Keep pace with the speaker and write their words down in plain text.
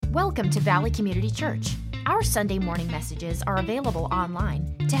Welcome to Valley Community Church. Our Sunday morning messages are available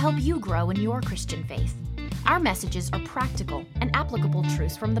online to help you grow in your Christian faith. Our messages are practical and applicable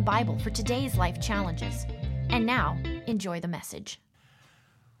truths from the Bible for today's life challenges. And now, enjoy the message.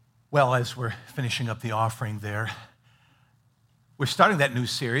 Well, as we're finishing up the offering there, we're starting that new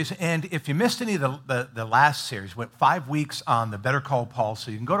series. And if you missed any of the last series, went 5 weeks on the Better Call Paul.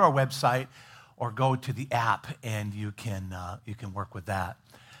 So you can go to our website or go to the app and you can work with that.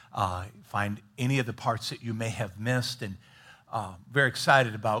 Find any of the parts that you may have missed, and very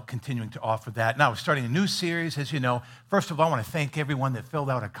excited about continuing to offer that. Now, we're starting a new series, as you know. First of all, I want to thank everyone that filled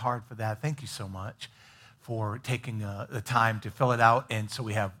out a card for that. Thank you so much for taking the time to fill it out, and so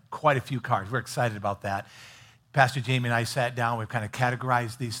we have quite a few cards. We're excited about that. Pastor Jamie and I sat down. We've kind of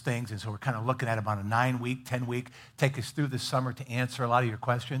categorized these things, and so we're kind of looking at about a 9-week, 10-week, take us through the summer to answer a lot of your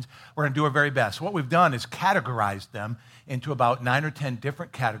questions. We're going to do our very best. What we've done is categorized them into about 9 or 10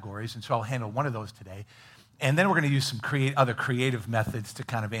 different categories, and so I'll handle one of those today. And then we're going to use some other creative methods to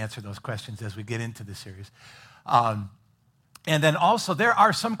kind of answer those questions as we get into the series. And then also, there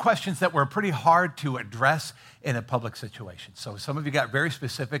are some questions that were pretty hard to address in a public situation. So some of you got very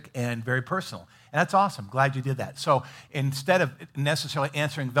specific and very personal. And that's awesome. Glad you did that. So instead of necessarily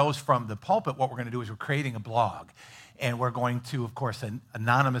answering those from the pulpit, what we're going to do is we're creating a blog. And we're going to, of course,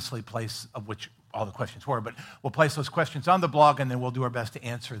 anonymously place, of which all the questions were, but we'll place those questions on the blog, and then we'll do our best to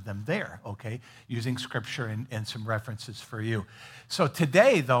answer them there, okay, using scripture and some references for you. So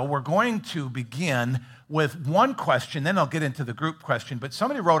today, though, we're going to begin with one question, then I'll get into the group question, but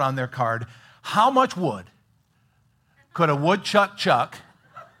somebody wrote on their card, how much wood could a woodchuck chuck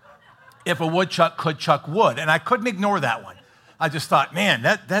if a woodchuck could chuck wood? And I couldn't ignore that one. I just thought, man,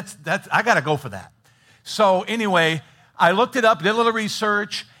 that's I got to go for that. So anyway, I looked it up, did a little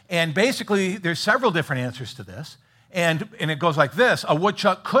research, and basically, there's several different answers to this. And it goes like this. A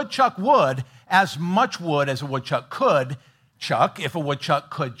woodchuck could chuck wood as much wood as a woodchuck could chuck if a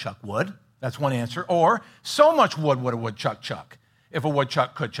woodchuck could chuck wood. That's one answer. Or so much wood would a woodchuck chuck if a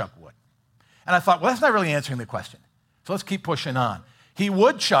woodchuck could chuck wood. And I thought, well, that's not really answering the question. So let's keep pushing on. He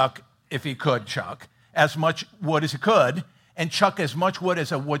would chuck, if he could chuck, as much wood as he could, and chuck as much wood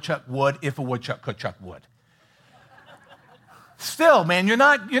as a woodchuck would if a woodchuck could chuck wood. Still, man, you're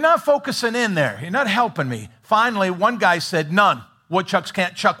not focusing in there. You're not helping me. Finally, one guy said, none. Woodchucks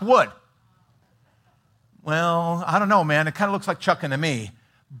can't chuck wood. Well, I don't know, man. It kind of looks like chucking to me.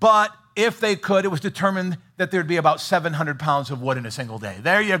 But if they could, it was determined that there'd be about 700 pounds of wood in a single day.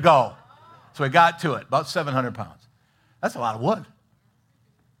 There you go. So we got to it, about 700 pounds. That's a lot of wood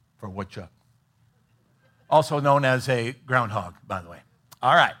for a woodchuck. Also known as a groundhog, by the way.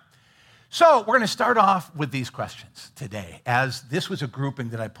 All right. So we're going to start off with these questions today, as this was a grouping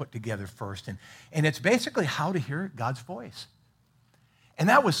that I put together first. And it's basically how to hear God's voice. And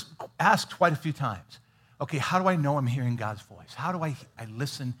that was asked quite a few times. Okay, how do I know I'm hearing God's voice? How do I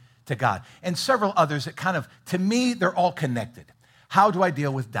listen to God? And several others that kind of, to me, they're all connected. How do I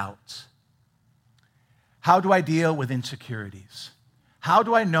deal with doubts? How do I deal with insecurities? How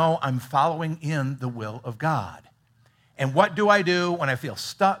do I know I'm following in the will of God? And what do I do when I feel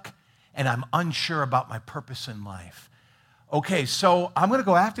stuck and I'm unsure about my purpose in life? Okay, so I'm going to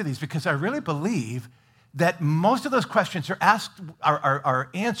go after these because I really believe that most of those questions are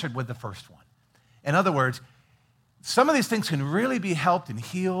answered with the first one. In other words, some of these things can really be helped and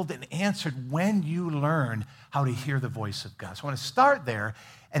healed and answered when you learn how to hear the voice of God. So I want to start there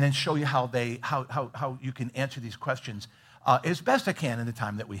and then show you how you can answer these questions as best I can in the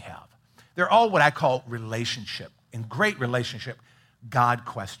time that we have. They're all what I call relationship, and great relationship God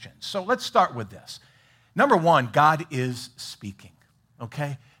questions. So let's start with this. Number one, God is speaking,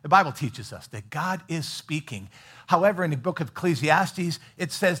 okay? The Bible teaches us that God is speaking. However, in the book of Ecclesiastes,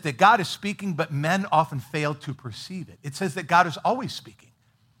 it says that God is speaking, but men often fail to perceive it. It says that God is always speaking.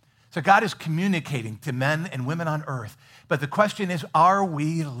 So God is communicating to men and women on earth. But the question is, are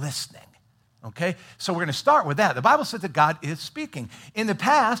we listening? Okay, so we're going to start with that. The Bible says that God is speaking. In the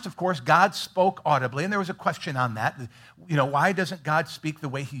past, of course, God spoke audibly, and there was a question on that. You know, why doesn't God speak the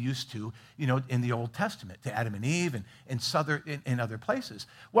way he used to, in the Old Testament to Adam and Eve and in other places?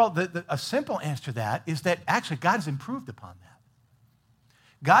 Well, a simple answer to that is that actually God has improved upon that.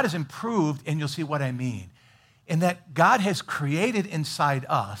 God has improved, and you'll see what I mean, in that God has created inside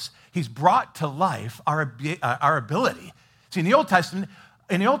us, he's brought to life our ability. See, in the Old Testament,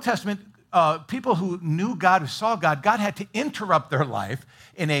 people who knew God, who saw God, God had to interrupt their life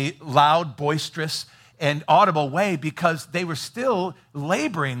in a loud, boisterous, and audible way because they were still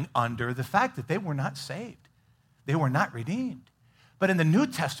laboring under the fact that they were not saved. They were not redeemed. But in the New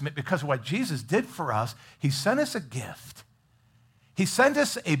Testament, because of what Jesus did for us, he sent us a gift. He sent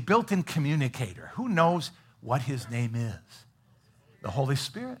us a built-in communicator. Who knows what his name is? The Holy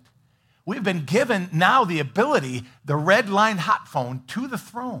Spirit. We've been given now the ability, the red line hot phone to the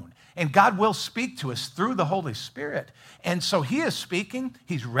throne. And God will speak to us through the Holy Spirit. And so he is speaking.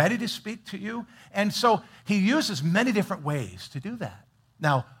 He's ready to speak to you. And so he uses many different ways to do that.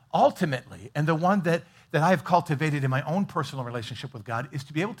 Now, ultimately, and the one that I've cultivated in my own personal relationship with God is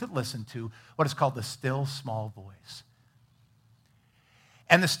to be able to listen to what is called the still small voice.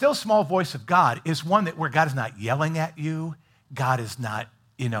 And the still small voice of God is one where God is not yelling at you. God is not,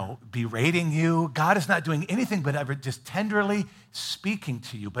 berating you. God is not doing anything but ever just tenderly speaking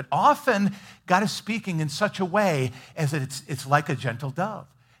to you. But often, God is speaking in such a way as that it's like a gentle dove,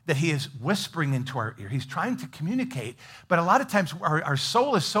 that he is whispering into our ear. He's trying to communicate, but a lot of times our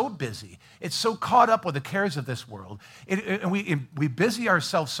soul is so busy. It's so caught up with the cares of this world. And we busy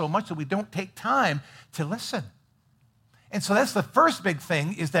ourselves so much that we don't take time to listen. And so that's the first big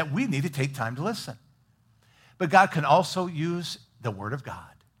thing, is that we need to take time to listen. But God can also use the Word of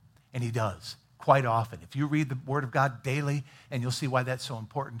God, and he does quite often. If you read the Word of God daily, and you'll see why that's so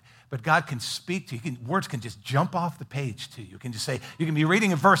important, but God can speak to you. Words can just jump off the page to you. You can just say, you can be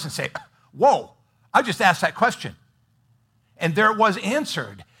reading a verse and say, whoa, I just asked that question. And there it was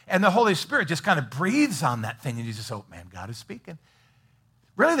answered. And the Holy Spirit just kind of breathes on that thing, and you just, oh man, God is speaking.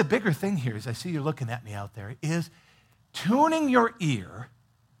 Really the bigger thing here, is I see you're looking at me out there, is tuning your ear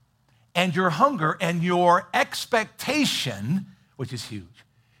and your hunger and your expectation, which is huge.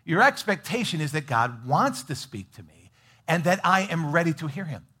 Your expectation is that God wants to speak to me and that I am ready to hear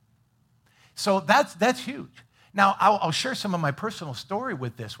him. So that's huge. Now, I'll share some of my personal story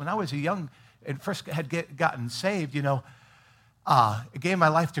with this. When I was and first had gotten saved, gave my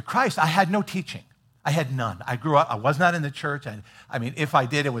life to Christ, I had no teaching. I had none. I grew up, I was not in the church. I mean, if I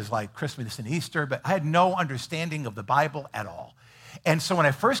did, it was like Christmas and Easter, but I had no understanding of the Bible at all. And so when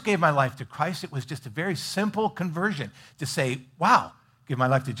I first gave my life to Christ, it was just a very simple conversion to say, wow, give my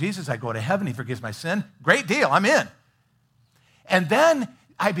life to Jesus, I go to heaven, he forgives my sin. Great deal, I'm in. And then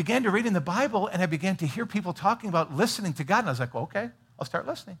I began to read in the Bible, and I began to hear people talking about listening to God, and I was like, well, okay, I'll start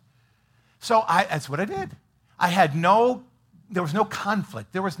listening. So that's what I did. There was no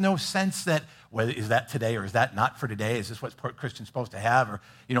conflict. There was no sense that, well, is that today or is that not for today? Is this what Christians supposed to have? Or,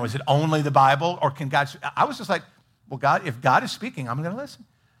 is it only the Bible? Or can God? I was just like, well, God, if God is speaking, I'm going to listen.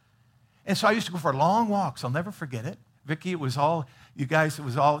 And so I used to go for long walks. I'll never forget it. Vicki, it was all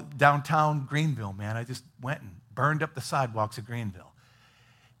downtown Greenville, man. I just went and burned up the sidewalks of Greenville.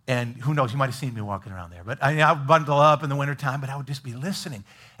 And who knows, you might have seen me walking around there. But I would bundle up in the wintertime, but I would just be listening.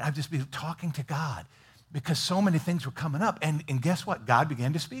 And I would just be talking to God, because so many things were coming up. And guess what? God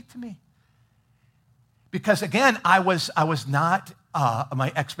began to speak to me. Because again, I was not,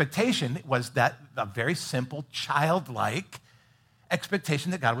 my expectation was that a very simple, childlike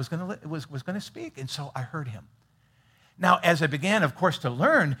expectation that God was going to speak. And so I heard him. Now, as I began, of course, to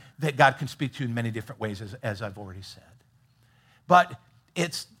learn that God can speak to you in many different ways, as I've already said. But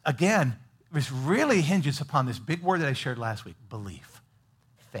this really hinges upon this big word that I shared last week, belief,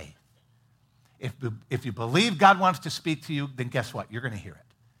 faith. If you believe God wants to speak to you, then guess what? You're going to hear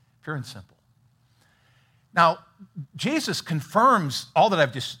it. Pure and simple. Now, Jesus confirms all that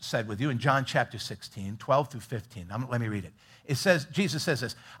I've just said with you in John chapter 16, 12 through 15. Let me read it. Jesus says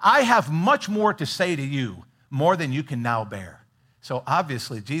this, I have much more to say to you, more than you can now bear. So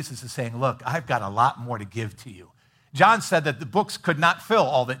obviously, Jesus is saying, look, I've got a lot more to give to you. John said that the books could not fill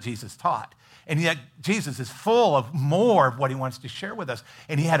all that Jesus taught. And yet, Jesus is full of more of what he wants to share with us.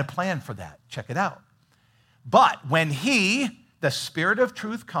 And he had a plan for that. Check it out. But when he, the Spirit of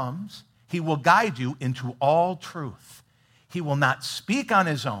truth, comes, he will guide you into all truth. He will not speak on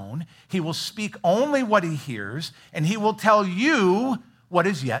his own. He will speak only what he hears, and he will tell you what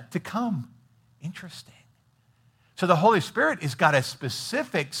is yet to come. Interesting. So the Holy Spirit has got a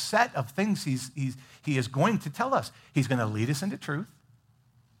specific set of things he is going to tell us. He's going to lead us into truth.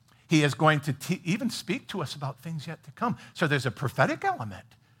 He is going to even speak to us about things yet to come. So there's a prophetic element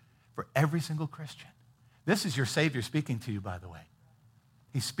for every single Christian. This is your Savior speaking to you, by the way.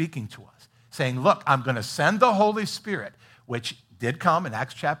 He's speaking to us, saying, look, I'm going to send the Holy Spirit, which did come in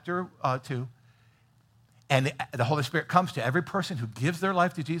Acts chapter 2. And the Holy Spirit comes to every person who gives their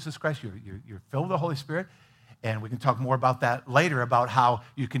life to Jesus Christ. You're filled with the Holy Spirit. And we can talk more about that later, about how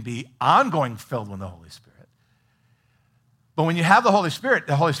you can be ongoing filled with the Holy Spirit. But when you have the Holy Spirit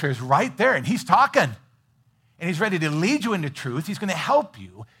is right there, and he's talking. And he's ready to lead you into truth. He's going to help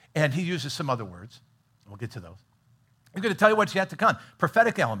you. And he uses some other words. We'll get to those. He's going to tell you what's yet to come.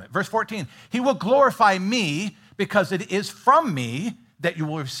 Prophetic element. Verse 14, he will glorify me because it is from me that you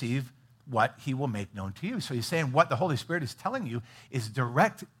will receive what he will make known to you. So he's saying what the Holy Spirit is telling you is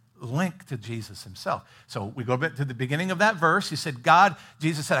direct link to Jesus himself. So we go back to the beginning of that verse. He said,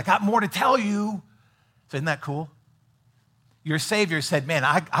 Jesus said, I got more to tell you. So isn't that cool? Your Savior said, man,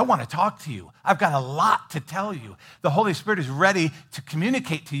 I want to talk to you. I've got a lot to tell you. The Holy Spirit is ready to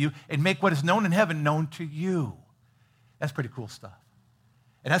communicate to you and make what is known in heaven known to you. That's pretty cool stuff.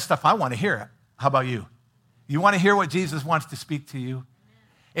 And that's stuff I want to hear. How about you? You want to hear what Jesus wants to speak to you?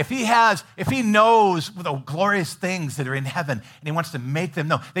 If he knows the glorious things that are in heaven and he wants to make them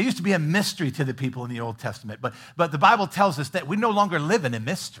known. There used to be a mystery to the people in the Old Testament, but the Bible tells us that we no longer live in a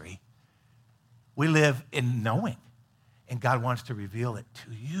mystery. We live in knowing. And God wants to reveal it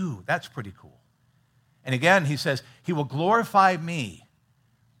to you. That's pretty cool. And again, he says, he will glorify me.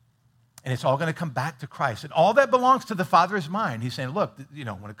 And it's all going to come back to Christ. And all that belongs to the Father is mine. He's saying, look,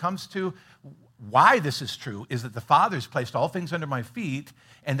 when it comes to why this is true, is that the Father's placed all things under my feet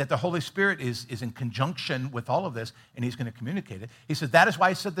and that the Holy Spirit is in conjunction with all of this, and he's going to communicate it. He says, that is why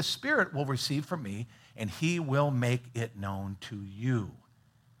he said the Spirit will receive from me, and he will make it known to you.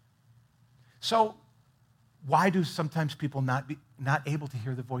 So, why do sometimes people not able to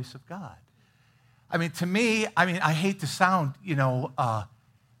hear the voice of God? I mean, to me, I hate to sound,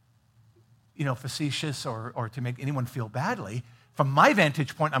 facetious or to make anyone feel badly. From my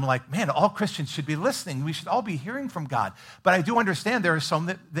vantage point, I'm like, man, all Christians should be listening. We should all be hearing from God. But I do understand there are some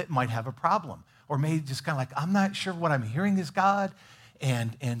that might have a problem or may just kind of like, I'm not sure what I'm hearing is God,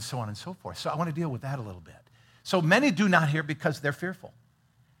 and so on and so forth. So I want to deal with that a little bit. So many do not hear because they're fearful.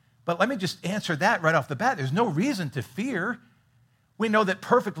 But let me just answer that right off the bat. There's no reason to fear. We know that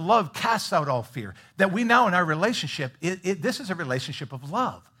perfect love casts out all fear. That we now in our relationship, this is a relationship of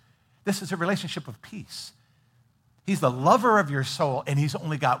love. This is a relationship of peace. He's the lover of your soul, and he's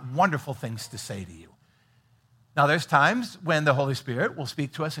only got wonderful things to say to you. Now, there's times when the Holy Spirit will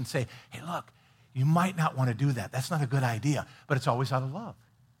speak to us and say, hey, look, you might not want to do that. That's not a good idea, but it's always out of love.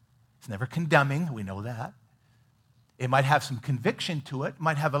 It's never condemning. We know that. It might have some conviction to it.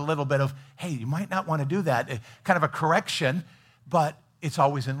 Might have a little bit of, hey, you might not want to do that, kind of a correction, but it's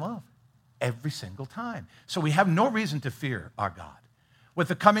always in love every single time. So we have no reason to fear our God. With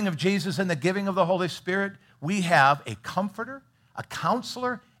the coming of Jesus and the giving of the Holy Spirit, we have a comforter, a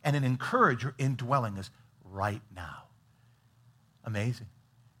counselor, and an encourager indwelling us right now. Amazing.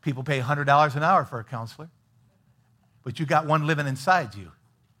 People pay $100 an hour for a counselor, but you got one living inside you.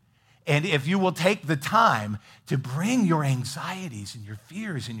 And if you will take the time to bring your anxieties and your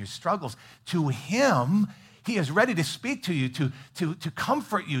fears and your struggles to him, he is ready to speak to you, to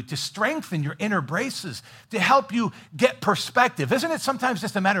comfort you, to strengthen your inner braces, to help you get perspective. Isn't it sometimes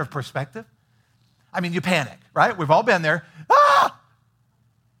just a matter of perspective? I mean, you panic, right? We've all been there.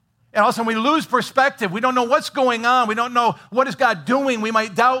 And all of a sudden we lose perspective. We don't know what's going on. We don't know what is God doing. We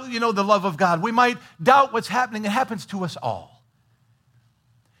might doubt, the love of God. We might doubt what's happening. It happens to us all.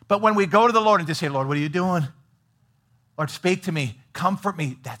 But when we go to the Lord and just say, Lord, what are you doing? Lord, speak to me, comfort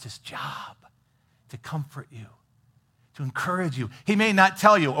me. That's his job, to comfort you, to encourage you. He may not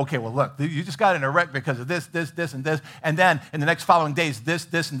tell you, okay, well, look, you just got in a wreck because of this, and this, and then in the next following days, this,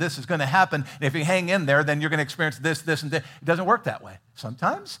 and this is going to happen. And if you hang in there, then you're going to experience this, and this. It doesn't work that way.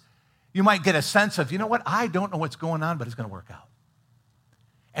 Sometimes you might get a sense of, you know what, I don't know what's going on, but it's going to work out.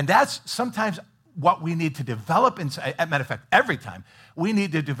 And that's sometimes what we need to develop. As a matter of fact, every time, we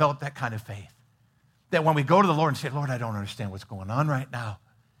need to develop that kind of faith. That when we go to the Lord and say, Lord, I don't understand what's going on right now,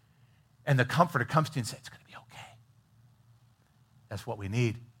 and the Comforter comes to you and says, it's going to be okay. That's what we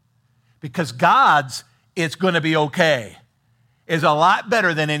need. Because God's it's going to be okay is a lot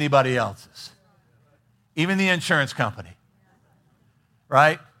better than anybody else's. Even the insurance company.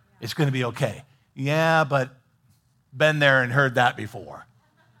 Right? It's going to be okay. Yeah, but been there and heard that before.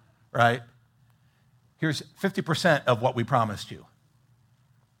 Right? Here's 50% of what we promised you.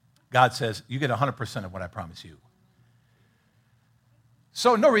 God says, you get 100% of what I promise you.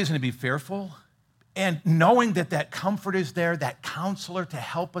 So no reason to be fearful. And knowing that comfort is there, that counselor to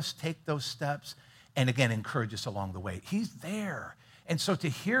help us take those steps, and again, encourage us along the way. He's there. And so to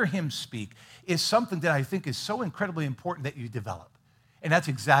hear him speak is something that I think is so incredibly important that you develop. And that's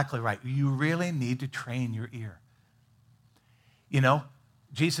exactly right. You really need to train your ear.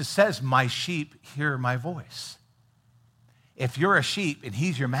 Jesus says, my sheep hear my voice. If you're a sheep and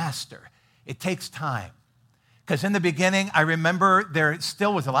he's your master, it takes time. Because in the beginning, I remember there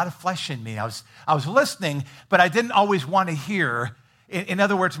still was a lot of flesh in me. I was listening, but I didn't always want to hear. In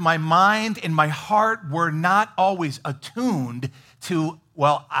other words, my mind and my heart were not always attuned to,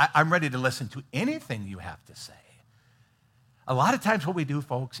 I'm ready to listen to anything you have to say. A lot of times what we do,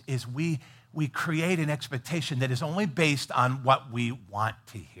 folks, is we create an expectation that is only based on what we want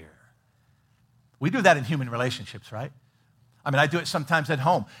to hear. We do that in human relationships, right? I mean, I do it sometimes at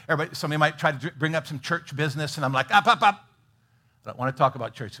home. Somebody might try to bring up some church business, and I'm like, up. I don't want to talk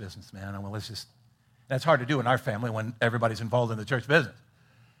about church business, man. That's hard to do in our family when everybody's involved in the church business.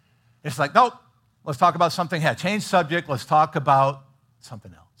 It's like, nope, let's talk about something. Change subject. Let's talk about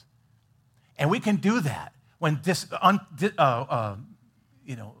something else. And we can do that when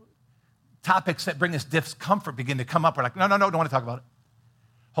topics that bring us discomfort begin to come up. We're like, no, don't want to talk about it.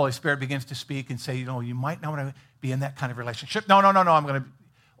 Holy Spirit begins to speak and say, you might not want to be in that kind of relationship. No,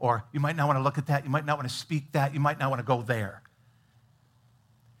 or you might not want to look at that. You might not want to speak that. You might not want to go there.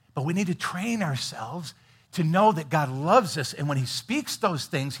 But we need to train ourselves to know that God loves us, and when he speaks those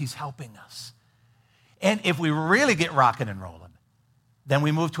things, he's helping us. And if we really get rocking and rolling, then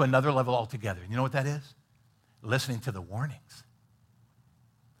we move to another level altogether. You know what that is? Listening to the warnings.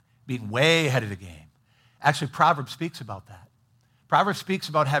 Being way ahead of the game. Actually, Proverbs speaks about that. Proverbs speaks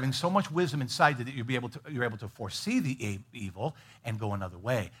about having so much wisdom inside you that you're able to foresee the evil and go another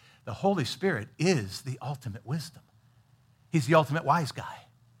way. The Holy Spirit is the ultimate wisdom. He's the ultimate wise guy.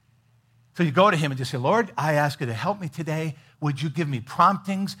 So you go to him and just say, Lord, I ask you to help me today. Would you give me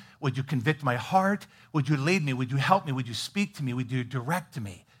promptings? Would you convict my heart? Would you lead me? Would you help me? Would you speak to me? Would you direct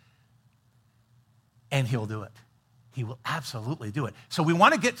me? And he'll do it. He will absolutely do it. So we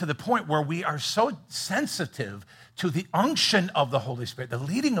want to get to the point where we are so sensitive to the unction of the Holy Spirit, the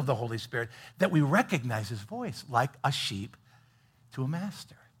leading of the Holy Spirit, that we recognize his voice like a sheep to a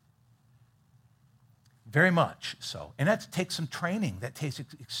master. Very much so. And that takes some training. That takes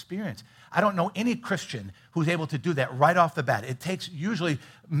experience. I don't know any Christian who's able to do that right off the bat. It takes usually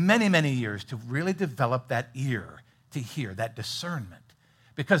many, many years to really develop that ear to hear, that discernment,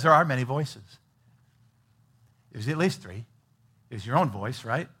 because there are many voices. There's at least three. There's your own voice,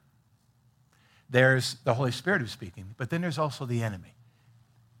 right? There's the Holy Spirit who's speaking, but then there's also the enemy.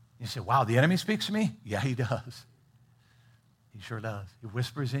 You say, wow, the enemy speaks to me? Yeah, he does. He sure does. He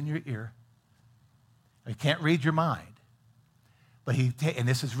whispers in your ear. He can't read your mind. But and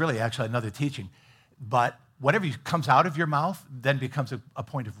this is really actually another teaching, but whatever comes out of your mouth then becomes a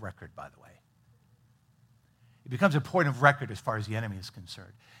point of record, by the way. It becomes a point of record as far as the enemy is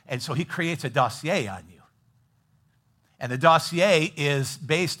concerned. And so he creates a dossier on you. And the dossier is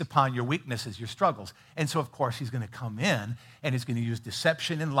based upon your weaknesses, your struggles. And so, of course, he's going to come in and he's going to use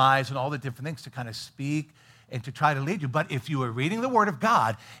deception and lies and all the different things to kind of speak and to try to lead you. But if you are reading the Word of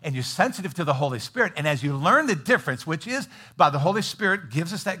God and you're sensitive to the Holy Spirit, and as you learn the difference, which is by the Holy Spirit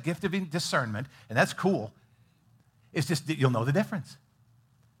gives us that gift of discernment, and that's cool, it's just that you'll know the difference.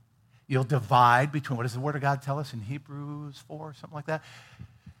 You'll divide between, what does the Word of God tell us in Hebrews 4, something like that?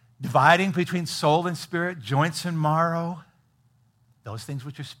 Dividing between soul and spirit, joints and marrow, those things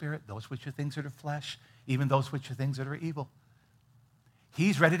which are spirit, those which are things that are flesh, even those which are things that are evil.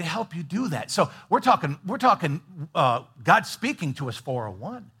 He's ready to help you do that. So we're talking God speaking to us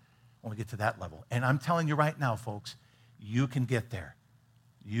 401 when we get to that level. And I'm telling you right now, folks, you can get there.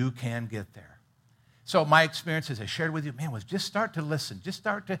 You can get there. So my experience, as I shared with you, man, was just start to listen. Just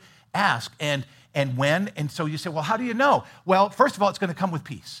start to ask. And so you say, well, how do you know? Well, first of all, it's going to come with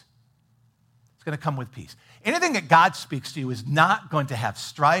peace. It's going to come with peace. Anything that God speaks to you is not going to have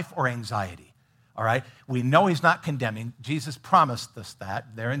strife or anxiety, all right? We know he's not condemning. Jesus promised us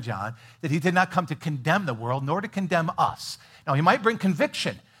that there in John, that he did not come to condemn the world, nor to condemn us. Now, he might bring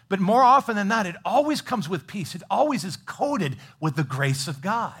conviction, but more often than not, it always comes with peace. It always is coated with the grace of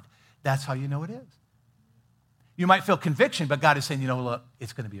God. That's how you know it is. You might feel conviction, but God is saying, look,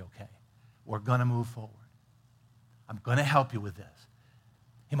 it's going to be okay. We're going to move forward. I'm going to help you with this.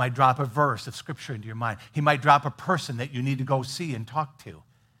 He might drop a verse of Scripture into your mind. He might drop a person that you need to go see and talk to.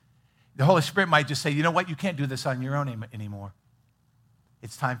 The Holy Spirit might just say, you know what, you can't do this on your own anymore.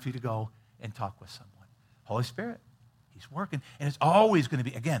 It's time for you to go and talk with someone. Holy Spirit, he's working. And it's always going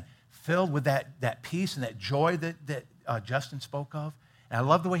to be, again, filled with that peace and that joy that Justin spoke of. And I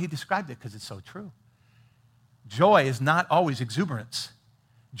love the way he described it because it's so true. Joy is not always exuberance.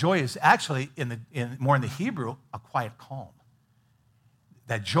 Joy is actually, more in the Hebrew, a quiet calm.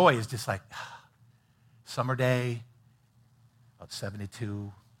 That joy is just like summer day, about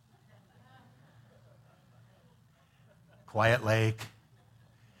 72, quiet lake,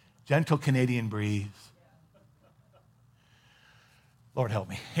 gentle Canadian breeze. Lord help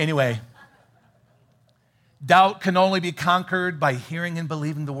me. Anyway, doubt can only be conquered by hearing and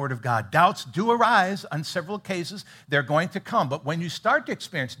believing the Word of God. Doubts do arise on several cases. They're going to come. But when you start to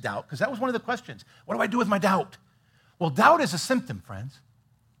experience doubt, because that was one of the questions, what do I do with my doubt? Well, doubt is a symptom, friends.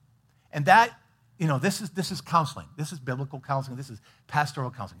 And that, this is counseling. This is biblical counseling. This is pastoral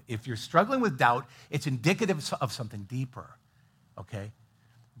counseling. If you're struggling with doubt, it's indicative of something deeper, okay?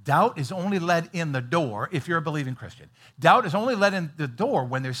 Doubt is only let in the door if you're a believing Christian. Doubt is only let in the door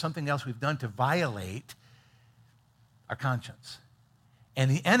when there's something else we've done to violate our conscience. And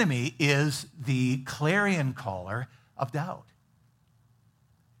the enemy is the clarion caller of doubt.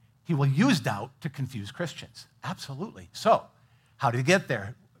 He will use doubt to confuse Christians. Absolutely. So, how did he get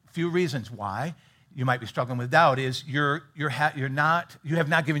there? A few reasons why you might be struggling with doubt is you have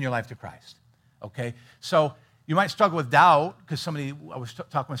not given your life to Christ. Okay? So, you might struggle with doubt because I was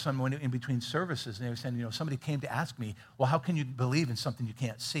talking with someone in between services, and they were saying, somebody came to ask me, well, how can you believe in something you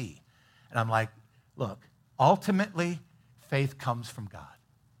can't see? And I'm like, look, ultimately, faith comes from God.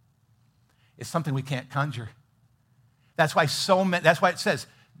 It's something we can't conjure. That's why it says,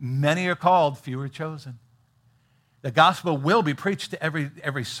 many are called, few are chosen. The gospel will be preached to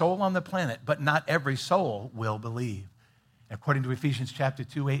every soul on the planet, but not every soul will believe. According to Ephesians chapter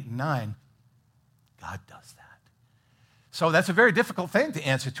 2, 8, and 9, God does that. So that's a very difficult thing to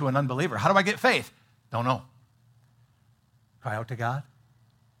answer to an unbeliever. How do I get faith? Don't know. Cry out to God.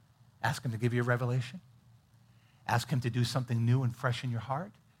 Ask him to give you a revelation. Ask him to do something new and fresh in your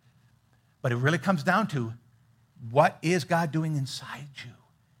heart. But it really comes down to, what is God doing inside you?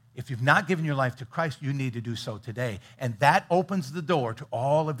 If you've not given your life to Christ, you need to do so today. And that opens the door to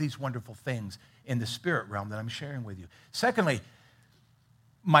all of these wonderful things in the spirit realm that I'm sharing with you. Secondly,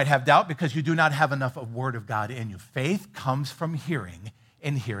 might have doubt because you do not have enough of Word of God in you. Faith comes from hearing,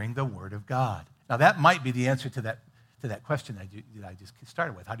 and hearing the Word of God. Now, that might be the answer to that question that I just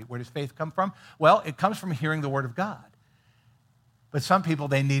started with. Where does faith come from? Well, it comes from hearing the Word of God. But some people,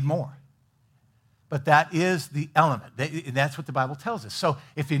 they need more. But that is the element. And that's what the Bible tells us. So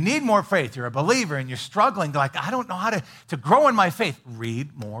if you need more faith, you're a believer, and you're struggling, like, I don't know how to grow in my faith,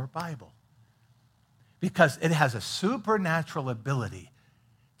 read more Bible. Because it has a supernatural ability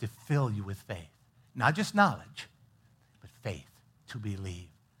to fill you with faith. Not just knowledge, but faith to believe.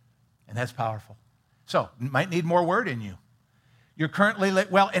 And that's powerful. So, you might need more word in you. You're currently,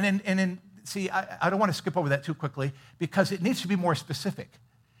 I don't want to skip over that too quickly because it needs to be more specific.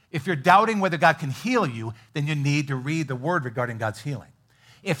 If you're doubting whether God can heal you, then you need to read the word regarding God's healing.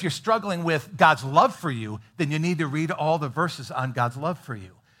 If you're struggling with God's love for you, then you need to read all the verses on God's love for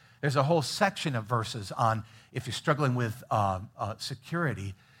you. There's a whole section of verses on if you're struggling with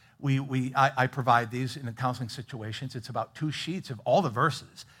security. I provide these in the counseling situations. It's about 2 sheets of all the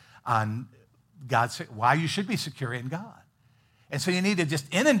verses on why you should be secure in God. And so you need to just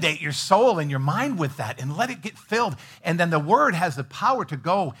inundate your soul and your mind with that and let it get filled. And then the word has the power to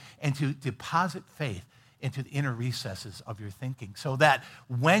go and to deposit faith into the inner recesses of your thinking so that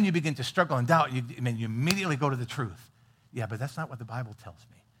when you begin to struggle and doubt, you immediately go to the truth. Yeah, but that's not what the Bible tells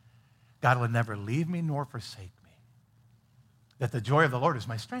me. God will never leave me nor forsake me. That the joy of the Lord is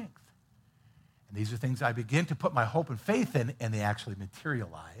my strength. And these are things I begin to put my hope and faith in, and they actually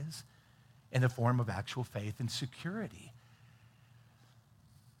materialize in the form of actual faith and security.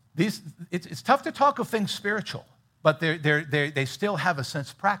 It's tough to talk of things spiritual, but they still have a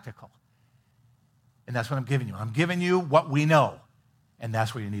sense practical. And that's what I'm giving you. I'm giving you what we know, and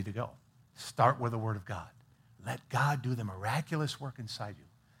that's where you need to go. Start with the Word of God. Let God do the miraculous work inside you,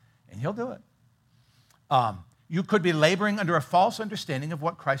 and he'll do it. You could be laboring under a false understanding of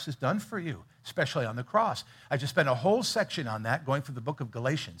what Christ has done for you, especially on the cross. I just spent a whole section on that going through the book of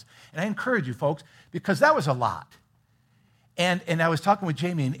Galatians. And I encourage you folks, because that was a lot. And I was talking with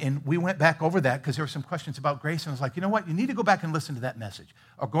Jamie, and we went back over that because there were some questions about grace. And I was like, you know what? You need to go back and listen to that message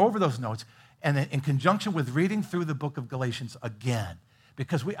or go over those notes. And then in conjunction with reading through the book of Galatians again,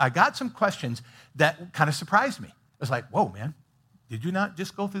 because I got some questions that kind of surprised me. I was like, whoa, man, did you not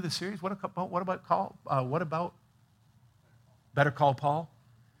just go through the series? What about Better Call Paul?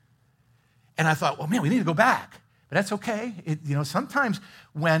 And I thought, well, man, we need to go back. But that's okay. Sometimes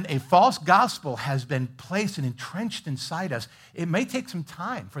when a false gospel has been placed and entrenched inside us, it may take some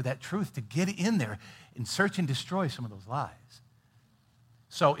time for that truth to get in there and search and destroy some of those lies.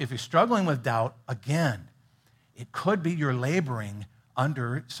 So if you're struggling with doubt, again, it could be you're laboring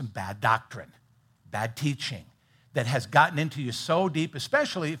under some bad doctrine, bad teaching that has gotten into you so deep,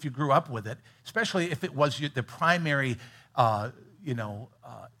 especially if you grew up with it, especially if it was the primary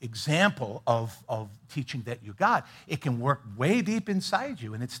example of teaching that you got. It can work way deep inside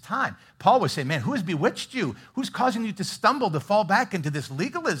you, and it's time. Paul was saying, man, who has bewitched you? Who's causing you to stumble, to fall back into this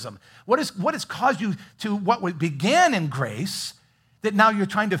legalism? What has caused you to what began in grace that now you're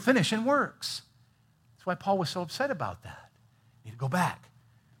trying to finish in works? That's why Paul was so upset about that. You need to go back.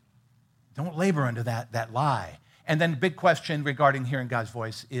 Don't labor under that lie. And then the big question regarding hearing God's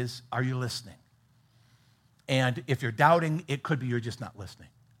voice is, are you listening? And if you're doubting, it could be you're just not listening.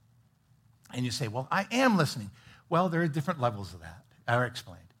 And you say, well, I am listening. Well, there are different levels of that. I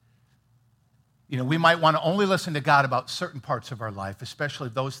explained. We might want to only listen to God about certain parts of our life, especially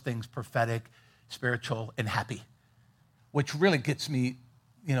those things prophetic, spiritual, and happy, which really gets me,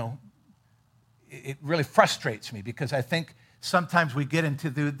 it really frustrates me because I think sometimes we get into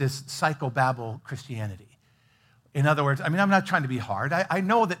this psychobabble Christianity. In other words, I'm not trying to be hard. I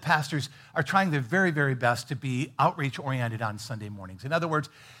know that pastors are trying their very, very best to be outreach-oriented on Sunday mornings. In other words,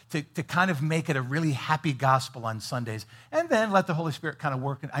 to kind of make it a really happy gospel on Sundays, and then let the Holy Spirit kind of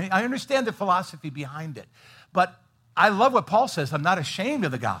work. I understand the philosophy behind it, but I love what Paul says. I'm not ashamed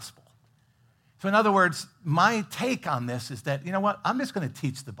of the gospel. So in other words, my take on this is that, I'm just going to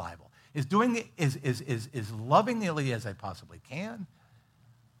teach the Bible. Is lovingly as I possibly can.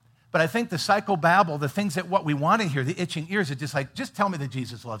 But I think the psychobabble, the things that what we want to hear, the itching ears, are just tell me that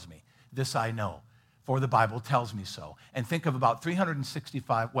Jesus loves me. This I know, for the Bible tells me so. And think of about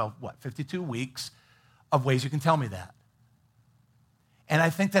 52 weeks of ways you can tell me that. And I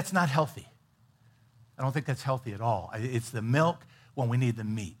think that's not healthy. I don't think that's healthy at all. It's the milk when we need the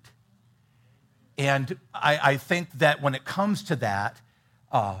meat. And I think that when it comes to that,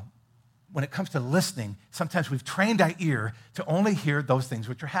 when it comes to listening, sometimes we've trained our ear to only hear those things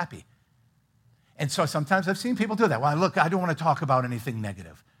which are happy. And so sometimes I've seen people do that. Well, look, I don't want to talk about anything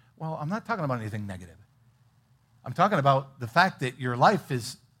negative. Well, I'm not talking about anything negative. I'm talking about the fact that your life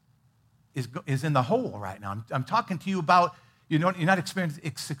is in the hole right now. I'm talking to you about, you're not experiencing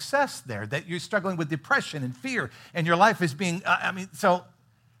success there, that you're struggling with depression and fear, and your life is being, so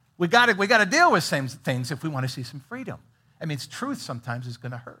we got to deal with same things if we want to see some freedom. Truth sometimes is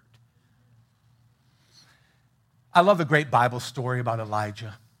going to hurt. I love the great Bible story about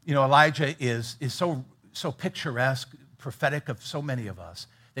Elijah. Elijah is so picturesque, prophetic of so many of us,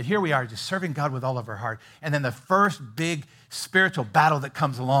 that here we are just serving God with all of our heart. And then the first big spiritual battle that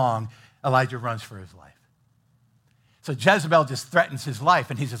comes along, Elijah runs for his life. So Jezebel just threatens his life,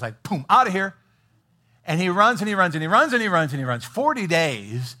 and he's just like, boom, out of here. And he runs and he runs and he runs and he runs and he runs 40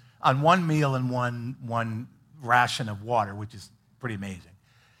 days on one meal and one ration of water, which is pretty amazing.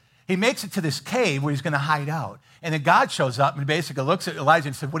 He makes it to this cave where he's going to hide out. And then God shows up and basically looks at Elijah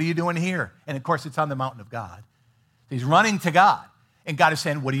and said, what are you doing here? And of course, it's on the mountain of God. He's running to God. And God is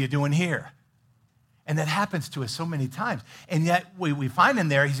saying, what are you doing here? And that happens to us so many times. And yet we find him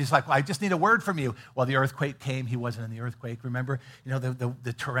there, he's just like, well, I just need a word from you. Well, the earthquake came. He wasn't in the earthquake. Remember,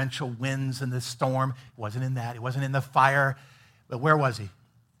 the torrential winds and the storm. He wasn't in that. He wasn't in the fire. But where was he?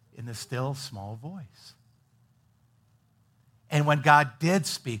 In the still, small voice. And when God did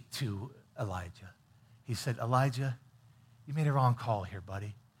speak to Elijah, he said, Elijah, you made a wrong call here,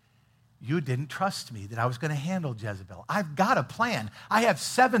 buddy. You didn't trust me that I was going to handle Jezebel. I've got a plan. I have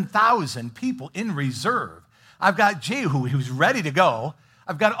 7,000 people in reserve. I've got Jehu who's ready to go.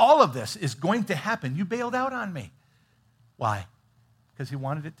 I've got all of this is going to happen. You bailed out on me. Why? Because he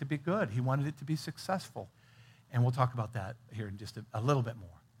wanted it to be good. He wanted it to be successful. And we'll talk about that here in just a little bit more.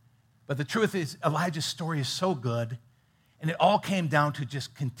 But the truth is, Elijah's story is so good. And it all came down to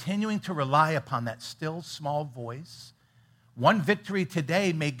just continuing to rely upon that still, small voice. One victory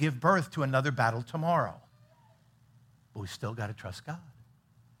today may give birth to another battle tomorrow. But we still got to trust God.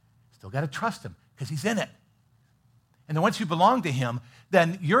 Still got to trust him because he's in it. And then once you belong to him,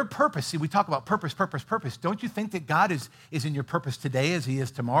 then your purpose, see, we talk about purpose. Don't you think that God is in your purpose today as he is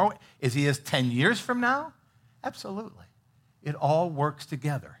tomorrow, as he is 10 years from now? Absolutely. It all works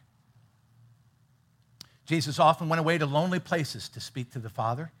together. Jesus often went away to lonely places to speak to the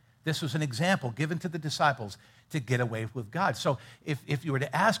Father. This was an example given to the disciples to get away with God. So if you were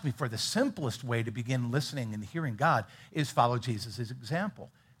to ask me for the simplest way to begin listening and hearing God is follow Jesus'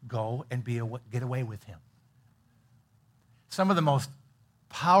 example. Go and get away with him. Some of the most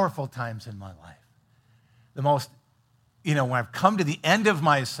powerful times in my life, the most, when I've come to the end of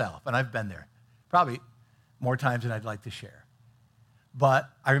myself, and I've been there probably more times than I'd like to share. But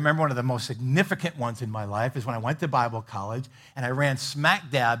I remember one of the most significant ones in my life is when I went to Bible college and I ran smack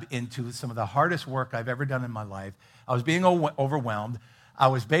dab into some of the hardest work I've ever done in my life. I was being overwhelmed. I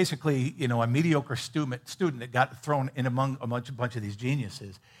was basically, a mediocre student that got thrown in among a bunch of these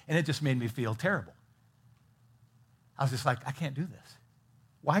geniuses, and it just made me feel terrible. I was just like, I can't do this.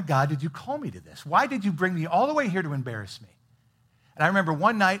 Why, God, did you call me to this? Why did you bring me all the way here to embarrass me? And I remember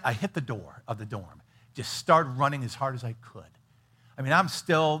one night I hit the door of the dorm, just started running as hard as I could. I'm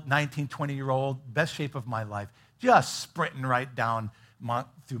still 19, 20-year-old, best shape of my life, just sprinting right down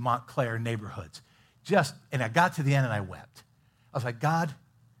through Montclair neighborhoods. And I got to the end and I wept. I was like, God,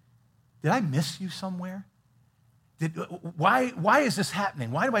 did I miss you somewhere? Why is this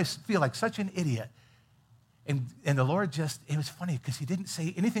happening? Why do I feel like such an idiot? And the Lord it was funny because he didn't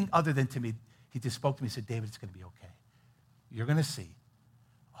say anything other than to me. He just spoke to me and said, David, it's going to be okay. You're going to see.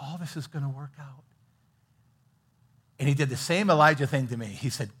 all this is going to work out. And he did the same Elijah thing to me. He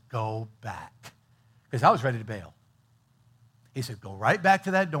said, go back. Because I was ready to bail. He said, go right back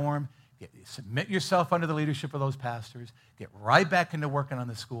to that dorm, submit yourself under the leadership of those pastors, get right back into working on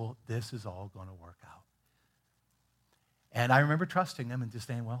the school. This is all going to work out. And I remember trusting him and just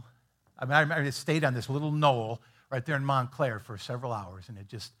saying, well, I stayed on this little knoll right there in Montclair for several hours, and it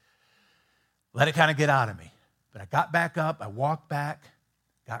just let it kind of get out of me. But I got back up, I walked back,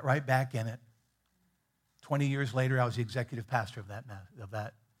 got right back in it. 20 years later, I was the executive pastor of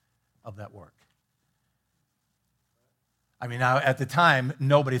that work. I mean, now, at the time,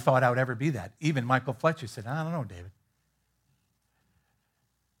 nobody thought I would ever be that. Even Michael Fletcher said, I don't know, David.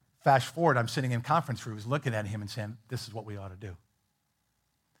 Fast forward, I'm sitting in conference rooms looking at him and saying, this is what we ought to do.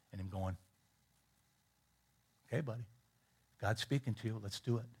 And him going, okay, buddy, God's speaking to you. Let's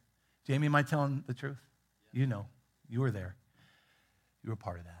do it. Jamie, am I telling the truth? You know, you were there. You were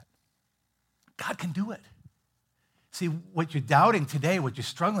part of that. God can do it. See, what you're doubting today, what you're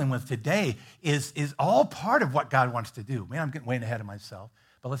struggling with today is all part of what God wants to do. Man, I'm getting way ahead of myself,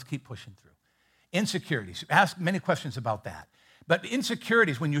 but let's keep pushing through. Insecurities. Ask many questions about that. But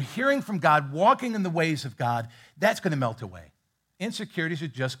insecurities, when you're hearing from God, walking in the ways of God, that's going to melt away. Insecurities are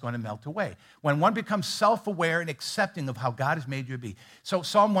just going to melt away. When one becomes self-aware and accepting of how God has made you to be. So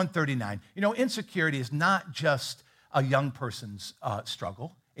Psalm 139, insecurity is not just a young person's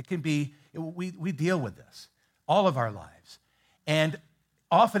struggle. It can be, we deal with this all of our lives. And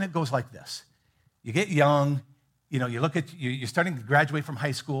often it goes like this. You get young, you're starting to graduate from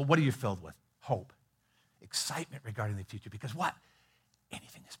high school. What are you filled with? Hope, excitement regarding the future. Because what?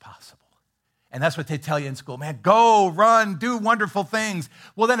 Anything is possible. And that's what they tell you in school. Man, go, run, do wonderful things.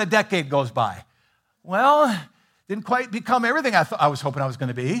 Well, then a decade goes by. Well, didn't quite become everything I was hoping I was going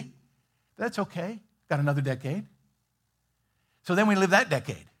to be. But that's okay. Got another decade. So then we live that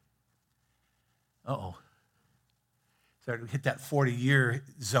decade. Uh-oh. Start to hit that 40-year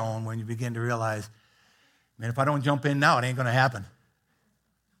zone when you begin to realize, man, if I don't jump in now, it ain't going to happen.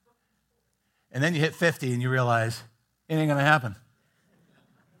 And then you hit 50 and you realize, it ain't going to happen.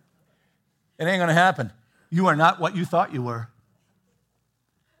 It ain't going to happen. You are not what you thought you were.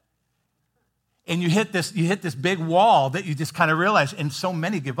 And you hit this big wall that you just kind of realize, and so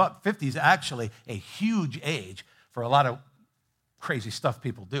many give up. 50 is actually a huge age for a lot of crazy stuff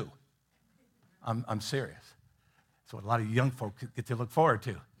people do. I'm serious. That's what a lot of young folk get to look forward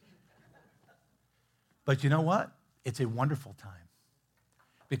to. But you know what? It's a wonderful time.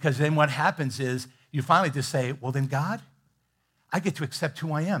 Because then what happens is you finally just say, well, then God, I get to accept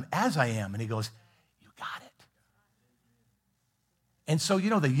who I am as I am. And he goes, you got it. And so,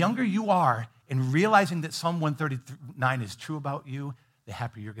 the younger you are in realizing that Psalm 139 is true about you, the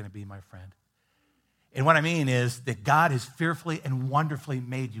happier you're going to be, my friend. And what I mean is that God has fearfully and wonderfully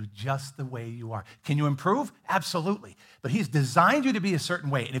made you just the way you are. Can you improve? Absolutely. But he's designed you to be a certain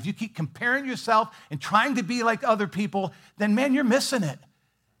way. And if you keep comparing yourself and trying to be like other people, then, man, you're missing it.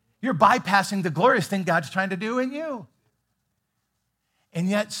 You're bypassing the glorious thing God's trying to do in you. And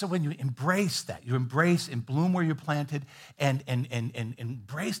yet, so when you embrace that, you embrace and bloom where you're planted and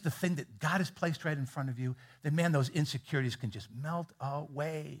embrace the thing that God has placed right in front of you, then, man, those insecurities can just melt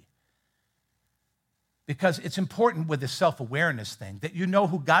away. Because it's important with this self-awareness thing that you know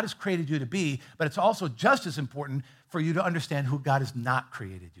who God has created you to be, but it's also just as important for you to understand who God has not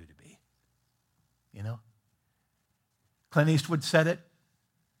created you to be. Clint Eastwood said it.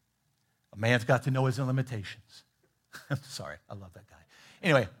 A man's got to know his limitations. I'm sorry, I love that guy.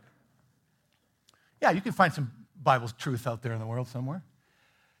 Anyway, yeah, you can find some Bible truth out there in the world somewhere.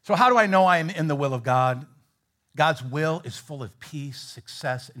 So how do I know I am in the will of God? God's will is full of peace,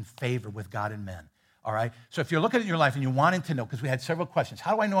 success, and favor with God and men. All right? So if you're looking at your life and you're wanting to know, because we had several questions,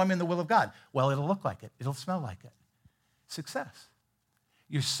 how do I know I'm in the will of God? Well, it'll look like it. It'll smell like it. Success.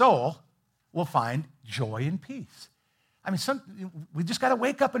 Your soul will find joy and peace. I mean, we just got to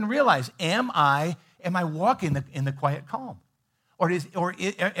wake up and realize, am I walking in the quiet calm? Or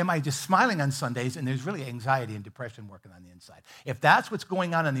am I just smiling on Sundays and there's really anxiety and depression working on the inside? If that's what's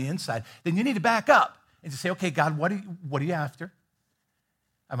going on the inside, then you need to back up and just say, okay, God, what are you after?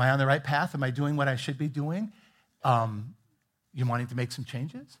 Am I on the right path? Am I doing what I should be doing? You wanting to make some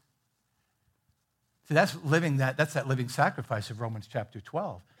changes? See, that's that living sacrifice of Romans chapter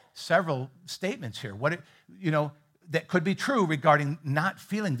 12. Several statements here. That could be true regarding not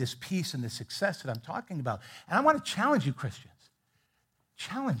feeling this peace and this success that I'm talking about. And I want to challenge you, Christians.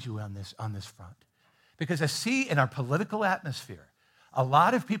 Challenge you on this front. Because I see in our political atmosphere a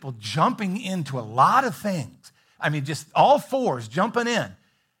lot of people jumping into a lot of things. I mean, just all fours jumping in,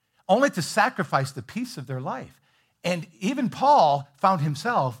 only to sacrifice the peace of their life. And even Paul found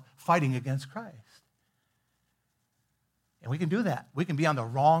himself fighting against Christ. And we can do that. We can be on the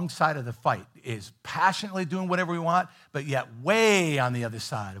wrong side of the fight, is passionately doing whatever we want, but yet way on the other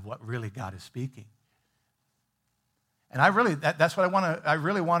side of what really God is speaking. And that's what I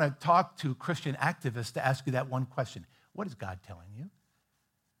really want to talk to Christian activists to ask you that one question. What is God telling you?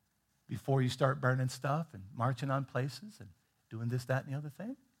 Before you start burning stuff and marching on places and doing this, that, and the other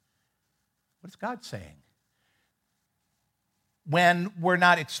thing? What is God saying? When we're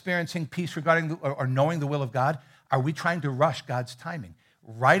not experiencing peace regarding or knowing the will of God, are we trying to rush God's timing?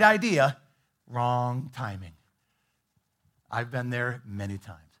 Right idea, wrong timing. I've been there many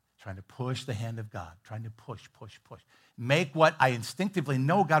times, trying to push the hand of God, trying to push. Make what I instinctively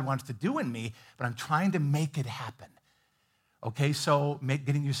know God wants to do in me, but I'm trying to make it happen. Okay, so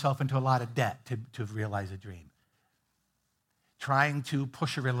getting yourself into a lot of debt to realize a dream. Trying to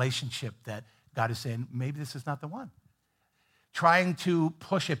push a relationship that God is saying, maybe this is not the one. Trying to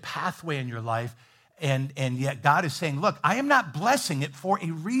push a pathway in your life, and yet God is saying, look, I am not blessing it for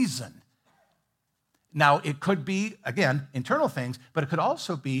a reason. Now, it could be, again, internal things, but it could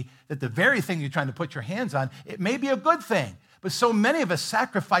also be that the very thing you're trying to put your hands on, it may be a good thing. But so many of us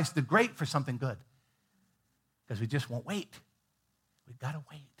sacrifice the great for something good because we just won't wait. We've got to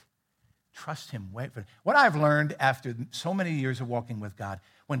wait. Trust him. Wait for it. What I've learned after so many years of walking with God,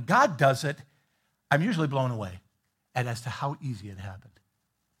 when God does it, I'm usually blown away as to how easy it happened.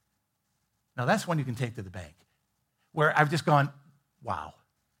 Now, that's one you can take to the bank, where I've just gone, wow.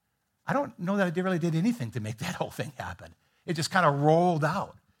 I don't know that I really did anything to make that whole thing happen. It just kind of rolled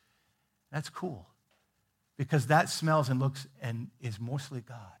out. That's cool, because that smells and looks and is mostly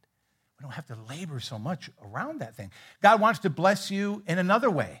God. We don't have to labor so much around that thing. God wants to bless you in another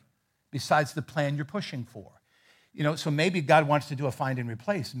way besides the plan you're pushing for. So maybe God wants to do a find and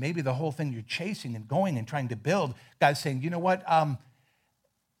replace. Maybe the whole thing you're chasing and going and trying to build, God's saying, you know what?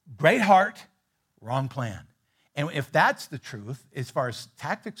 Great heart, wrong plan. And if that's the truth, as far as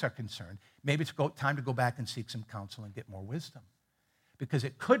tactics are concerned, maybe it's time to go back and seek some counsel and get more wisdom. Because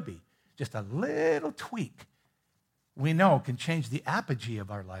it could be just a little tweak we know can change the apogee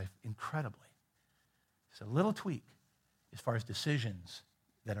of our life incredibly. It's a little tweak as far as decisions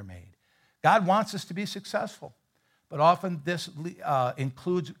that are made. God wants us to be successful, but often this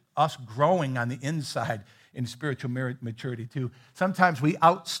includes us growing on the inside in spiritual maturity too. Sometimes we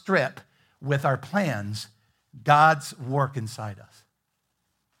outstrip with our plans God's work inside us.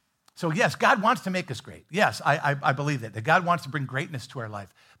 So yes, God wants to make us great. Yes, I believe that God wants to bring greatness to our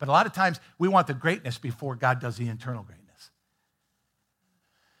life. But a lot of times we want the greatness before God does the internal greatness.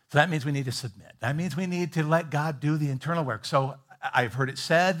 So that means we need to submit. That means we need to let God do the internal work. So I've heard it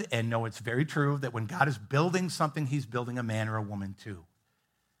said, and know it's very true, that when God is building something, he's building a man or a woman too.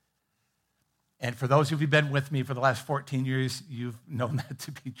 And for those of you who've been with me for the last 14 years, you've known that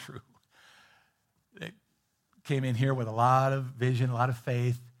to be true. They came in here with a lot of vision, a lot of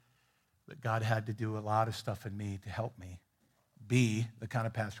faith, but God had to do a lot of stuff in me to help me be the kind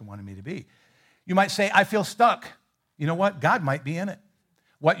of pastor he wanted me to be. You might say, I feel stuck. You know what? God might be in it.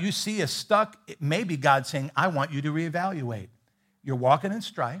 What you see as stuck, it may be God saying, I want you to reevaluate. You're walking in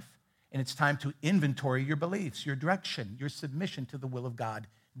strife, and it's time to inventory your beliefs, your direction, your submission to the will of God,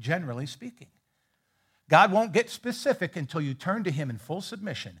 generally speaking. God won't get specific until you turn to him in full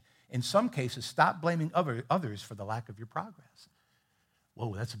submission. In some cases, stop blaming others for the lack of your progress.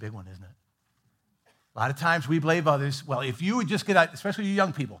 Whoa, that's a big one, isn't it? A lot of times we blame others. Well, if you would just get out, especially you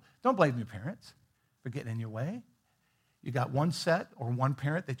young people, don't blame your parents for getting in your way. You got one set or one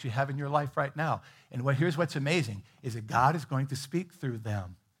parent that you have in your life right now. And here's what's amazing, is that God is going to speak through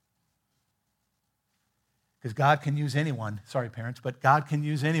them. Because God can use anyone. Sorry, parents, but God can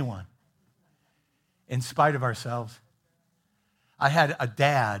use anyone in spite of ourselves. I had a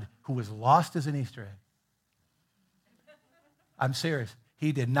dad who was lost as an Easter egg. I'm serious.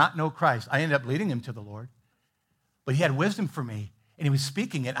 He did not know Christ. I ended up leading him to the Lord. But he had wisdom for me, and he was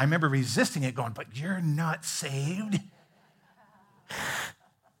speaking it. I remember resisting it, going, but you're not saved.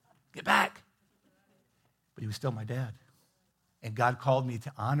 Get back. But he was still my dad. And God called me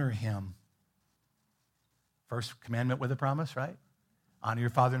to honor him. First commandment with a promise, right? Honor your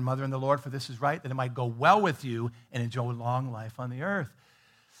father and mother in the Lord, for this is right, that it might go well with you and enjoy long life on the earth.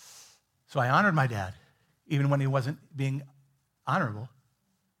 So I honored my dad, even when he wasn't being honorable.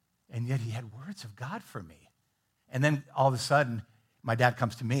 And yet he had words of God for me. And then all of a sudden, my dad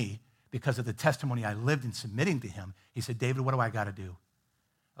comes to me because of the testimony I lived in submitting to him. He said, David, what do I got to do?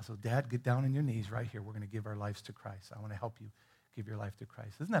 I said, Dad, get down on your knees right here. We're going to give our lives to Christ. I want to help you give your life to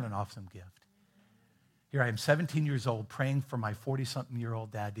Christ. Isn't that an awesome gift? Here I am, 17 years old, praying for my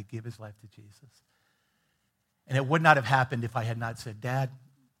 40-something-year-old dad to give his life to Jesus. And it would not have happened if I had not said, Dad,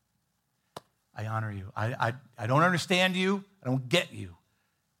 I honor you. I don't understand you. I don't get you.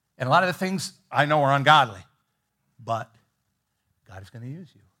 And a lot of the things I know are ungodly, but God is going to use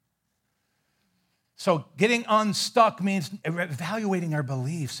you. So getting unstuck means evaluating our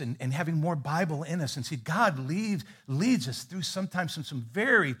beliefs and having more Bible in us. And see, God leads us through sometimes some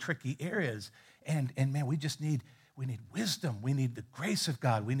very tricky areas. And man, we need wisdom. We need the grace of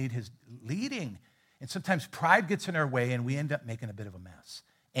God. We need his leading. And sometimes pride gets in our way and we end up making a bit of a mess.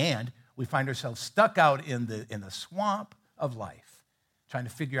 And we find ourselves stuck out in the swamp of life, trying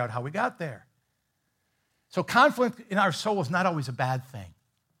to figure out how we got there. So conflict in our soul is not always a bad thing.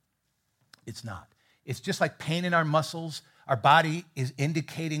 It's not. It's just like pain in our muscles. Our body is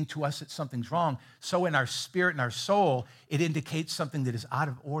indicating to us that something's wrong. So in our spirit and our soul, it indicates something that is out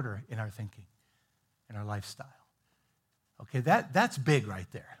of order in our thinking, in our lifestyle. Okay, that's big right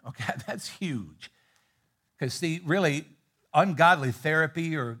there. Okay, that's huge. Because see, really, ungodly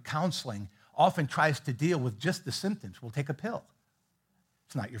therapy or counseling often tries to deal with just the symptoms. We'll take a pill.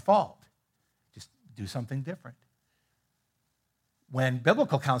 It's not your fault. Just do something different. When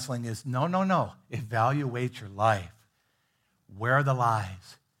biblical counseling is, no. Evaluate your life. Where are the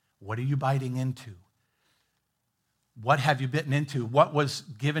lies? What are you biting into? What have you bitten into? What was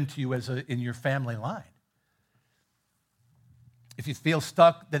given to you in your family line? If you feel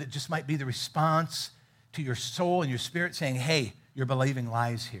stuck, that it just might be the response to your soul and your spirit saying, hey, you're believing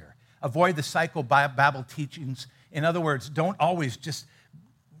lies here. Avoid the psychobabble teachings. In other words, don't always just,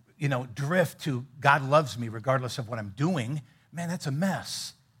 drift to God loves me regardless of what I'm doing. Man, that's a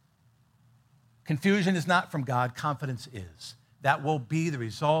mess. Confusion is not from God. Confidence is. That will be the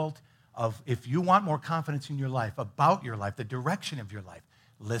result of, if you want more confidence in your life, about your life, the direction of your life,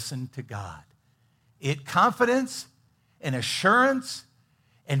 listen to God. Confidence and assurance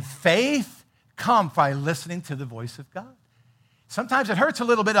and faith come by listening to the voice of God. Sometimes it hurts a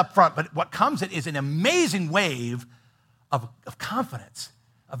little bit up front, but what comes is an amazing wave of confidence,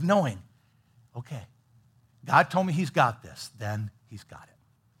 of knowing, okay, God told me he's got this, then he's got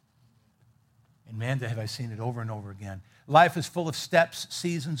it. And man, have I seen it over and over again. Life is full of steps,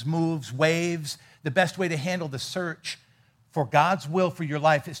 seasons, moves, waves. The best way to handle the search for God's will for your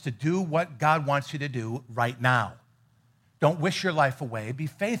life is to do what God wants you to do right now. Don't wish your life away. Be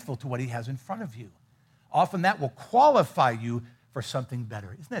faithful to what he has in front of you. Often that will qualify you for something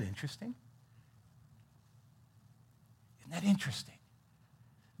better. Isn't that interesting? Isn't that interesting?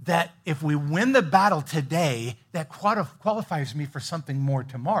 That if we win the battle today, that qualifies me for something more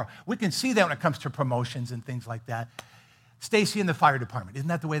tomorrow. We can see that when it comes to promotions and things like that. Stacy in the fire department, isn't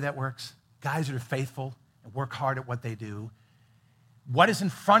that the way that works? Guys that are faithful and work hard at what they do. What is in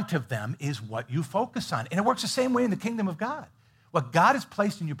front of them is what you focus on. And it works the same way in the kingdom of God. What God has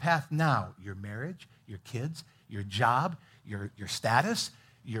placed in your path now, your marriage, your kids, your job, your status,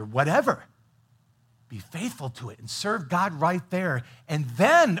 your whatever. Be faithful to it and serve God right there. And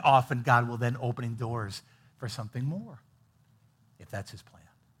then often God will then opening doors for something more, if that's his plan.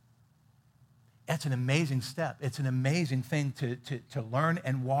 That's an amazing step. It's an amazing thing to learn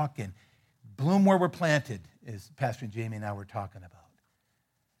and walk in. Bloom where we're planted, as Pastor Jamie and I were talking about.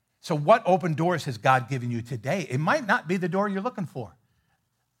 So what open doors has God given you today? It might not be the door you're looking for.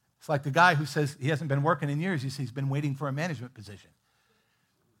 It's like the guy who says he hasn't been working in years. He says he's been waiting for a management position.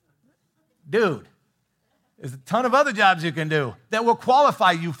 Dude, there's a ton of other jobs you can do that will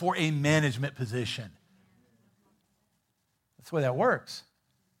qualify you for a management position. That's the way that works.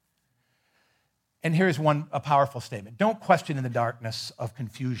 And here's a powerful statement. Don't question in the darkness of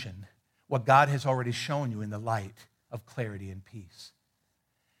confusion what God has already shown you in the light of clarity and peace.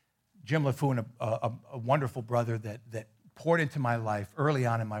 Jim LaFoon, a wonderful brother that poured into my life early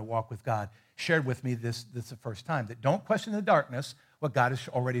on in my walk with God, shared with me this the first time, that don't question in the darkness what God has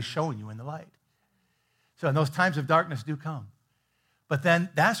already shown you in the light. So in those times of darkness do come. But then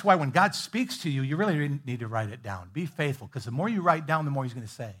that's why when God speaks to you, you really need to write it down. Be faithful, because the more you write down, the more he's going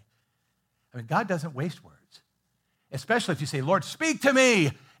to say. I mean, God doesn't waste words. Especially if you say, Lord, speak to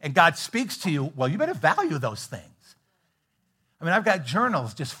me, and God speaks to you, well, you better value those things. I mean, I've got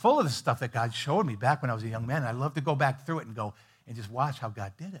journals just full of the stuff that God showed me back when I was a young man. I love to go back through it and just watch how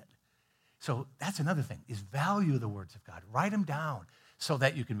God did it. So that's another thing, is value the words of God. Write them down so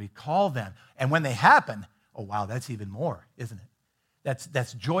that you can recall them. And when they happen, oh, wow, that's even more, isn't it?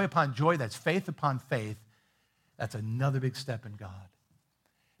 That's joy upon joy. That's faith upon faith. That's another big step in God.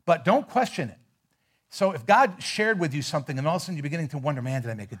 But don't question it. So if God shared with you something and all of a sudden you're beginning to wonder, man,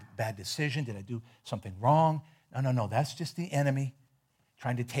 did I make a bad decision? Did I do something wrong? No. That's just the enemy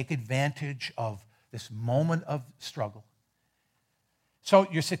trying to take advantage of this moment of struggle. So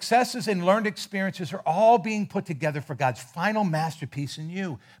your successes and learned experiences are all being put together for God's final masterpiece in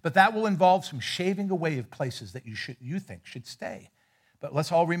you. But that will involve some shaving away of places that you think should stay. But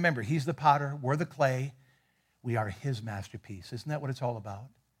let's all remember, he's the potter, we're the clay. We are his masterpiece. Isn't that what it's all about?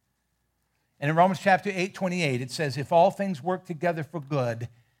 And in Romans chapter 8:28, it says, if all things work together for good,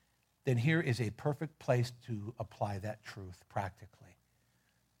 then here is a perfect place to apply that truth practically.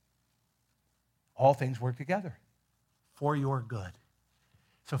 All things work together for your good.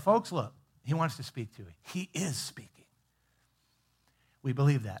 So folks, look, he wants to speak to you. He is speaking. We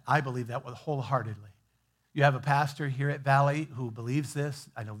believe that. I believe that wholeheartedly. You have a pastor here at Valley who believes this.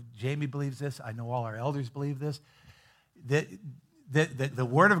 I know Jamie believes this. I know all our elders believe this. The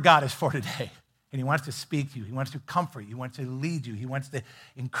word of God is for today. And he wants to speak to you. He wants to comfort you. He wants to lead you. He wants to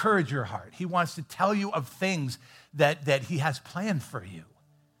encourage your heart. He wants to tell you of things that he has planned for you.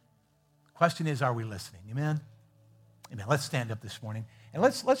 The question is, are we listening? Amen? Amen. Let's stand up this morning. And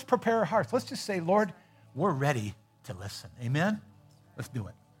let's prepare our hearts. Let's just say, Lord, we're ready to listen. Amen? Let's do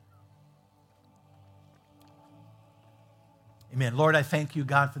it. Amen. Lord, I thank you,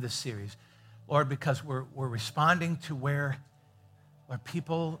 God, for this series. Lord, because we're responding to where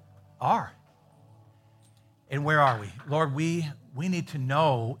people are. And where are we? Lord, we need to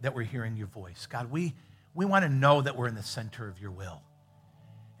know that we're hearing your voice. God, we want to know that we're in the center of your will.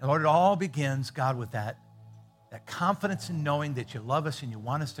 And Lord, it all begins, God, with that confidence in knowing that you love us and you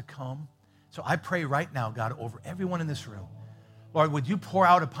want us to come. So I pray right now, God, over everyone in this room. Lord, would you pour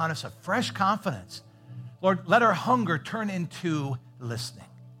out upon us a fresh confidence? Lord, let our hunger turn into listening.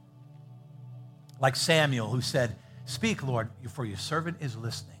 Like Samuel, who said, speak, Lord, for your servant is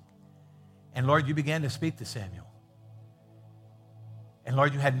listening. And Lord, you began to speak to Samuel. And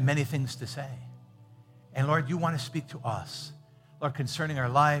Lord, you had many things to say. And Lord, you want to speak to us. Lord, concerning our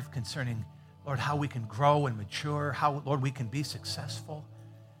life, concerning, Lord, how we can grow and mature, how, Lord, we can be successful.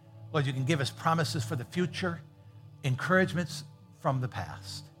 Lord, you can give us promises for the future, encouragements from the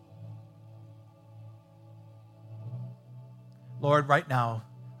past. Lord, right now,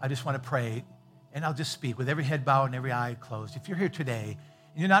 I just want to pray, and I'll just speak with every head bowed and every eye closed. If you're here today,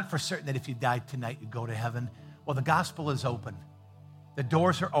 and you're not for certain that if you died tonight, you'd go to heaven, well, the gospel is open. The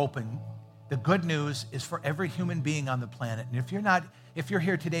doors are open. The good news is for every human being on the planet. And if you're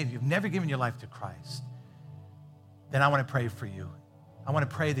here today, if you've never given your life to Christ, then I want to pray for you. I want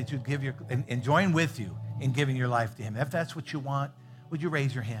to pray that you'd give and join with you in giving your life to him. If that's what you want, would you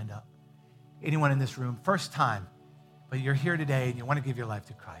raise your hand up? Anyone in this room, first time, but you're here today and you want to give your life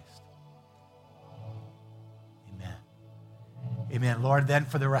to Christ. Amen. Amen. Lord, then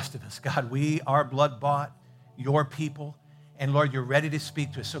for the rest of us, God, we are blood-bought, your people, and Lord, you're ready to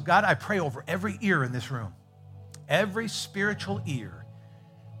speak to us. So God, I pray over every ear in this room, every spiritual ear,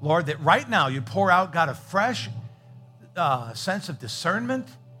 Lord, that right now you pour out, God, a fresh sense of discernment.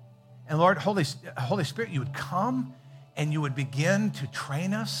 And Lord, Holy Spirit, you would come and you would begin to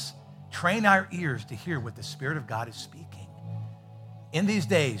train us, train our ears to hear what the Spirit of God is speaking in these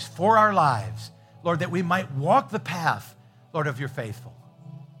days for our lives, Lord, that we might walk the path, Lord, of your faithful.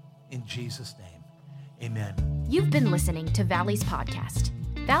 In Jesus' name, amen. You've been listening to Valley's podcast.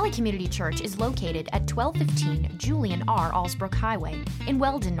 Valley Community Church is located at 1215 Julian R. Allsbrook Highway in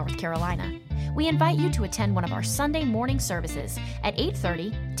Weldon, North Carolina. We invite you to attend one of our Sunday morning services at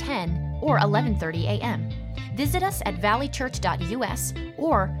 8:30, 10, or 11:30 a.m. Visit us at valleychurch.us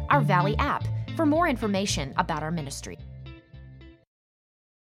or our Valley app for more information about our ministry.